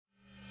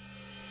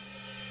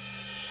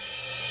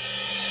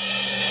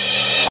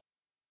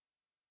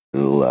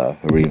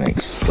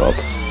Remix, Rob.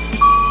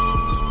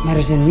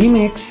 Medicine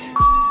Remix.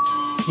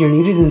 You're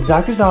needed in the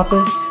doctor's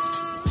office.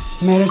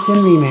 Medicine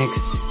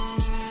Remix.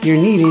 You're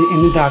needed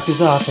in the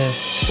doctor's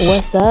office.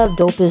 What's up,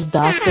 dopest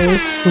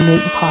doctors who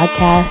make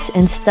podcasts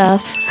and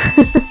stuff?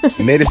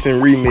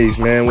 Medicine Remix,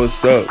 man,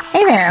 what's up?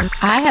 Hey there,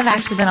 I have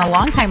actually been a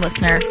long-time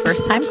listener,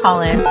 first-time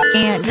call-in,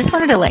 and just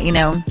wanted to let you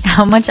know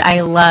how much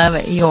I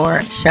love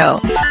your show.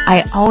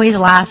 I always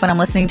laugh when I'm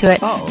listening to it.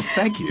 Oh,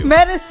 thank you.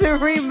 Medicine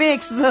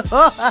Remix.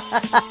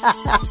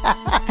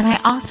 And I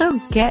also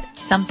get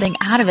something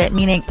out of it,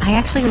 meaning I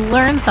actually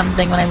learn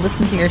something when I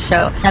listen to your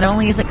show. Not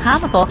only is it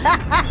comical, it's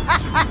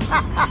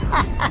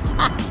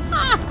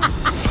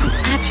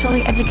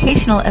actually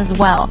educational as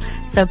well.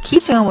 So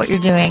keep doing what you're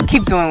doing.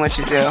 Keep doing what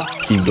you do.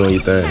 Keep doing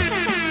your thing.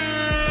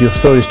 Your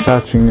story is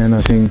touching, and I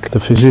think the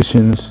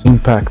physicians'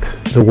 impact,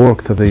 the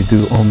work that they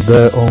do on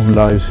their own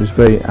lives is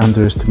very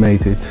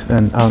underestimated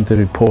and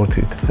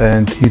underreported.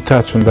 And you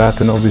touch on that,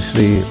 and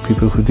obviously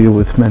people who deal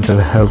with mental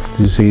health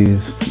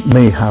disease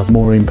may have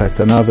more impact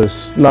than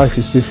others. Life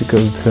is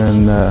difficult,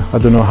 and I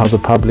don't know how the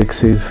public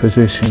sees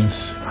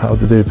physicians, how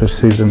do they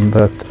perceive them,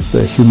 but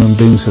they're human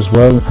beings as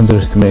well,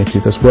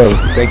 underestimated as well.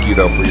 Thank you,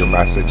 though, for your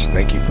message.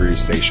 Thank you for your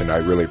station. I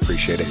really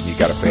appreciate it. And you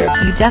got a fan.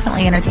 You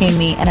definitely entertain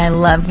me, and I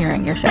love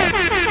hearing your show.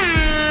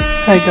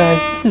 Hi guys,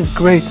 this is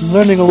great. I'm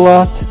learning a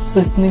lot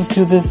listening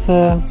to this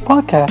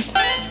podcast.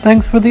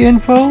 Thanks for the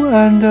info,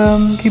 and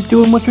keep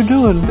doing what you're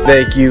doing.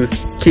 Thank you.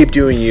 Keep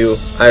doing you.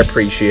 I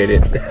appreciate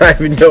it. I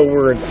have no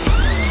words.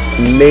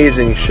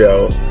 Amazing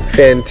show.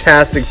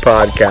 Fantastic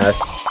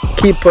podcast.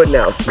 Keep putting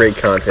out great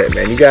content,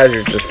 man. You guys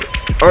are just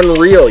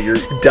unreal. You're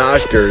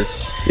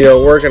doctors. You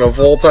know, working a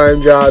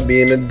full-time job,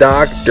 being a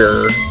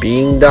doctor,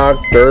 being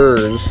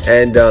doctors,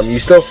 and you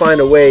still find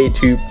a way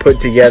to put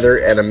together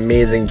an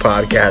amazing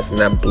podcast, and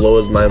that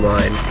blows my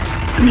mind.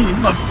 I need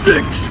my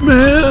fix,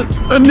 man.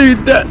 I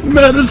need that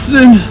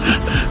medicine.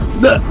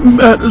 That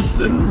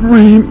medicine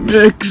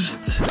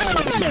remixed.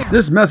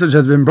 This message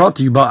has been brought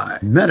to you by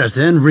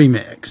Medicine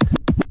Remixed.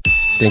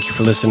 Thank you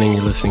for listening.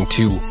 You're listening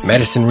to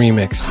Medicine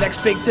Remix.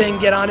 Next big thing,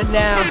 get on it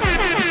now.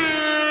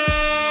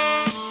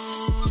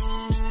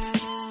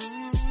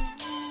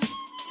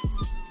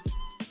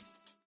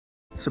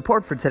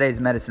 Support for today's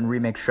Medicine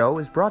Remix show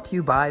is brought to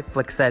you by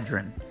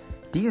Flexedrin.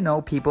 Do you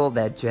know people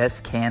that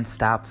just can't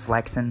stop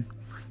flexing?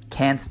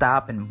 Can't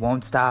stop and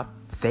won't stop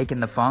faking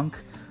the funk?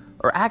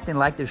 Or acting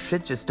like their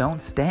shit just don't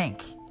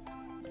stink?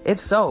 If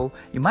so,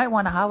 you might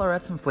want to holler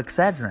at some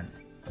Flexedrin.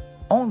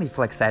 Only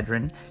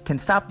Flexedrin can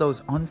stop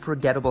those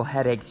unforgettable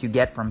headaches you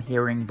get from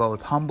hearing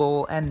both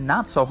humble and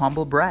not so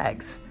humble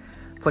brags.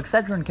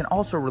 Flexedrin can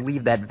also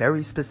relieve that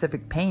very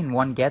specific pain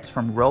one gets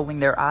from rolling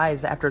their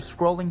eyes after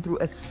scrolling through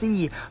a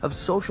sea of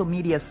social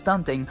media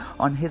stunting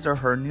on his or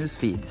her news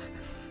feeds.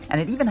 And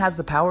it even has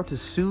the power to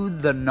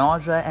soothe the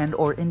nausea and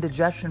or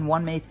indigestion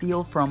one may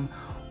feel from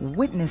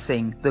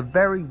witnessing the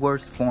very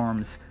worst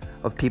forms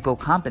of people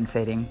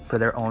compensating for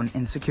their own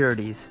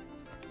insecurities.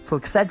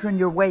 Flexedrin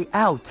your way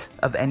out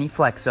of any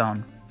flex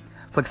zone.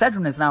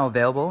 Flexedrin is now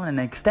available in an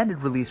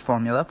extended release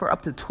formula for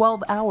up to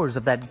 12 hours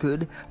of that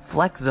good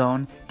flex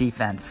zone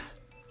defense.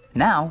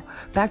 Now,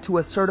 back to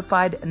a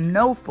certified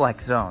no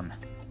flex zone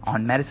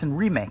on Medicine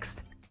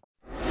Remixed.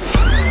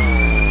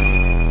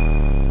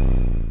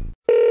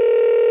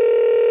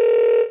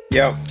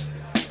 Yo.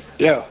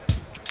 Can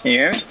you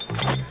hear me?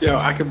 Yo,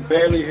 I can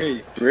barely hear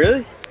you.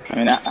 Really? I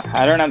mean,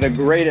 I don't have the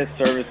greatest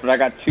service, but I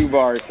got 2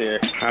 bars here.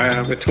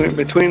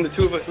 Between the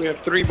two of us, we have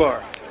 3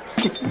 bars.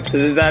 So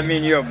does that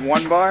mean you have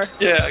 1 bar?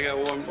 Yeah, I got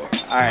 1 bar.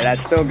 Alright, I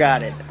still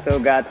got it. Still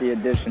got the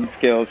addition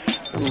skills.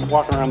 I'm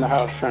walking around the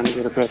house trying to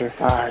get it better.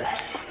 Alright.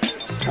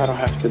 I don't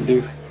have to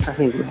do. I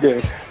think we're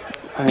good.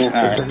 I think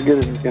it's as good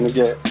as it's gonna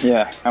get.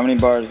 Yeah. How many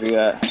bars we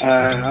got?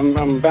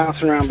 I'm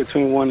bouncing around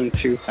between 1 and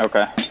 2.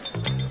 Okay.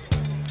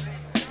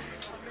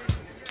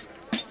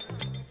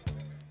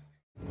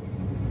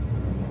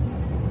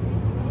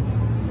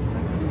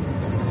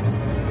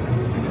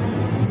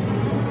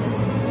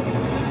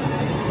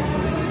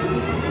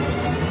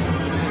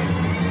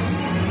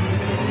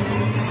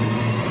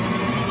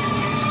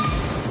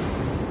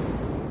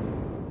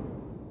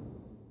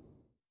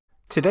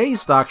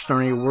 Today's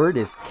dictionary word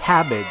is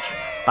cabbage.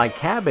 By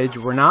cabbage,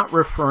 we're not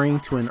referring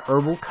to an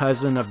herbal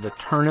cousin of the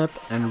turnip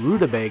and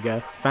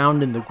rutabaga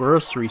found in the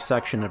grocery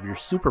section of your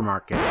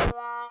supermarket.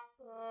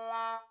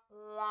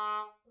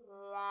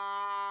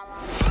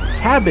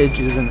 CABG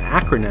is an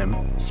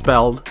acronym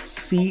spelled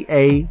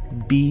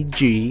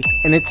C-A-B-G,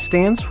 and it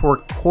stands for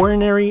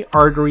Coronary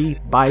Artery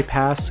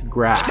Bypass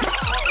Graft.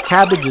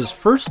 CABG's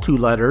first 2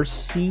 letters,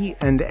 C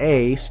and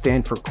A,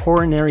 stand for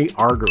coronary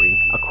artery.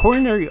 A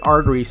coronary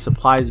artery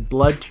supplies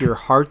blood to your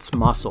heart's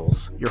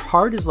muscles. Your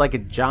heart is like a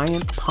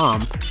giant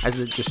pump as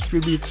it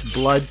distributes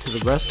blood to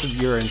the rest of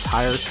your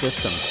entire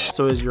system.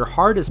 So as your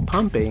heart is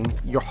pumping,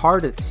 your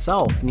heart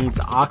itself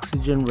needs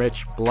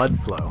oxygen-rich blood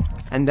flow.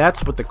 And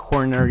that's what the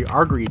coronary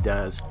artery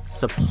does,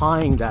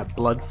 supplying that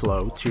blood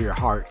flow to your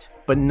heart.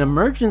 But in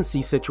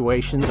emergency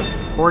situations,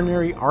 a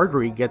coronary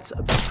artery gets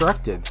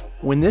obstructed.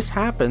 When this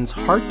happens,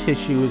 heart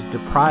tissue is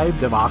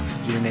deprived of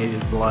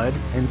oxygenated blood,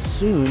 and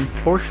soon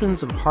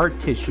portions of heart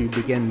tissue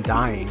begin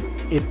dying.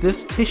 If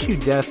this tissue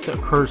death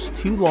occurs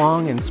too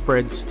long and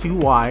spreads too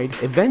wide,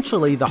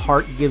 eventually the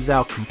heart gives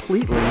out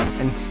completely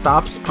and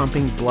stops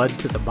pumping blood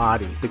to the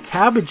body. The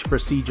CABG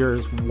procedure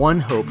is one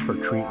hope for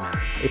treatment.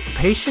 If the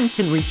patient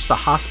can reach the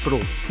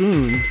hospital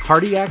soon,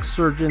 cardiac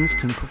surgeons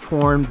can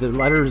perform the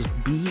letters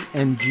B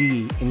and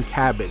G in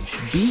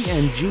CABG. B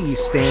and G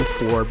stand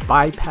for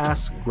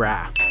bypass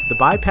graft. The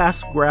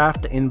bypass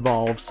graft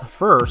involves,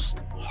 first,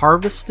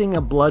 harvesting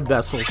a blood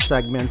vessel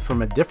segment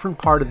from a different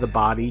part of the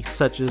body,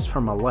 such as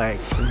from a leg.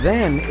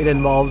 Then it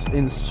involves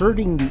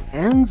inserting the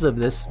ends of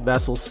this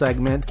vessel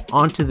segment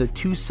onto the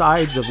two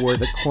sides of where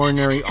the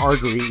coronary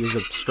artery is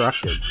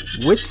obstructed.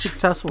 With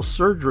successful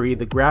surgery,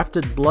 the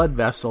grafted blood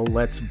vessel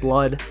lets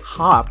blood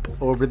hop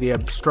over the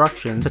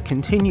obstruction to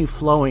continue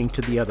flowing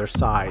to the other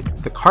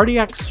side. The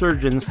cardiac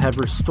surgeons have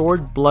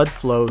restored blood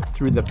flow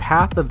through the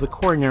path of the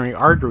coronary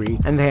artery,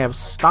 and they have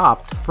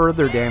stopped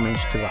further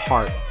damage to the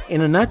heart. In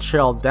a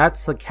nutshell,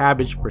 that's the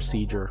CABG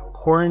procedure,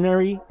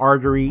 coronary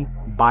artery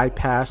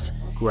bypass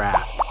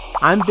graft.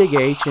 I'm Big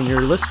H, and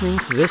you're listening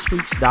to this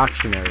week's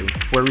Doctionary,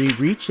 where we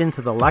reach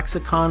into the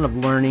lexicon of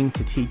learning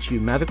to teach you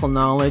medical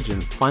knowledge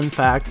and fun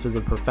facts of the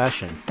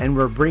profession, and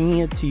we're bringing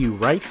it to you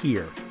right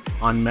here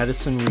on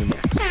Medicine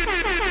Remix.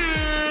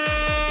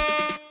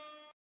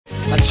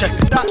 I check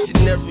the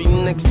dictionary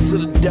next to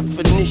the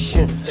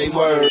definition. Say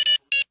word.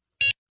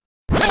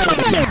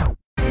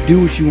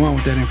 Do what you want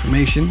with that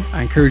information.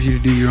 I encourage you to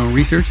do your own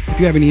research. If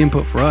you have any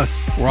input for us,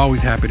 we're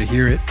always happy to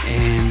hear it.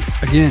 And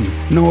again,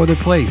 no other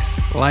place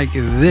like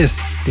this,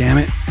 damn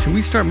it. Should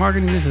we start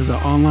marketing this as an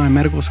online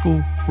medical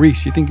school?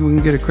 Reese, you think we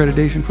can get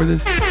accreditation for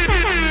this?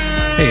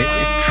 Hey,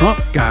 if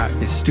Trump got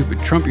his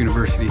stupid Trump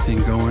University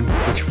thing going,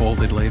 which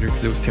folded later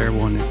because it was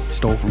terrible and it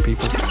stole from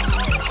people.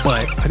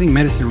 But I think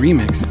Medicine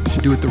Remix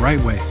should do it the right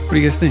way. What do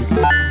you guys think?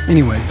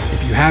 Anyway,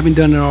 if you haven't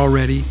done it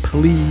already,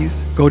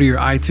 please go to your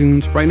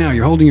iTunes. Right now,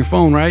 you're holding your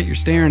phone, right? You're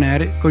staring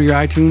at it. Go to your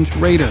iTunes,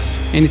 rate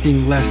us.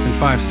 Anything less than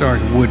 5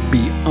 stars would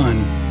be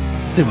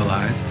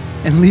uncivilized.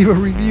 And leave a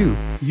review.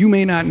 You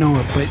may not know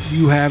it, but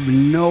you have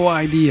no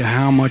idea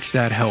how much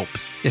that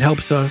helps. It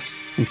helps us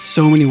in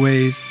so many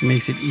ways. It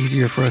makes it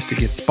easier for us to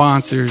get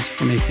sponsors.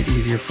 It makes it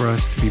easier for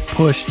us to be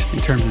pushed in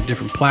terms of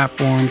different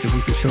platforms. If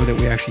we can show that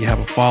we actually have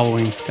a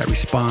following that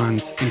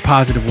responds in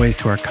positive ways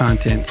to our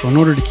content. So in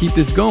order to keep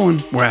this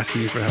going, we're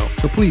asking you for help.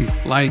 So please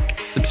like,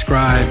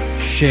 subscribe,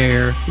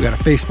 share. We got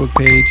a Facebook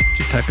page.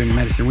 Just type in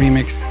Medicine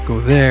Remix. Go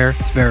there.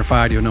 It's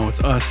verified. You'll know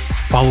it's us.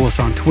 Follow us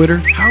on Twitter.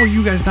 How are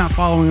you guys not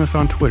following us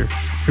on Twitter?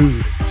 It's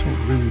rude. So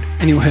rude.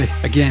 Anyway,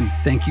 again,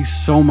 thank you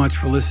so much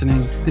for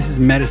listening. This is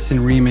Medicine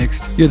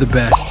Remixed. You're the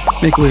best.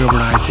 Make way over to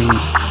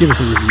iTunes. Give us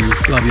a review.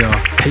 Love y'all.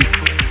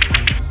 Peace.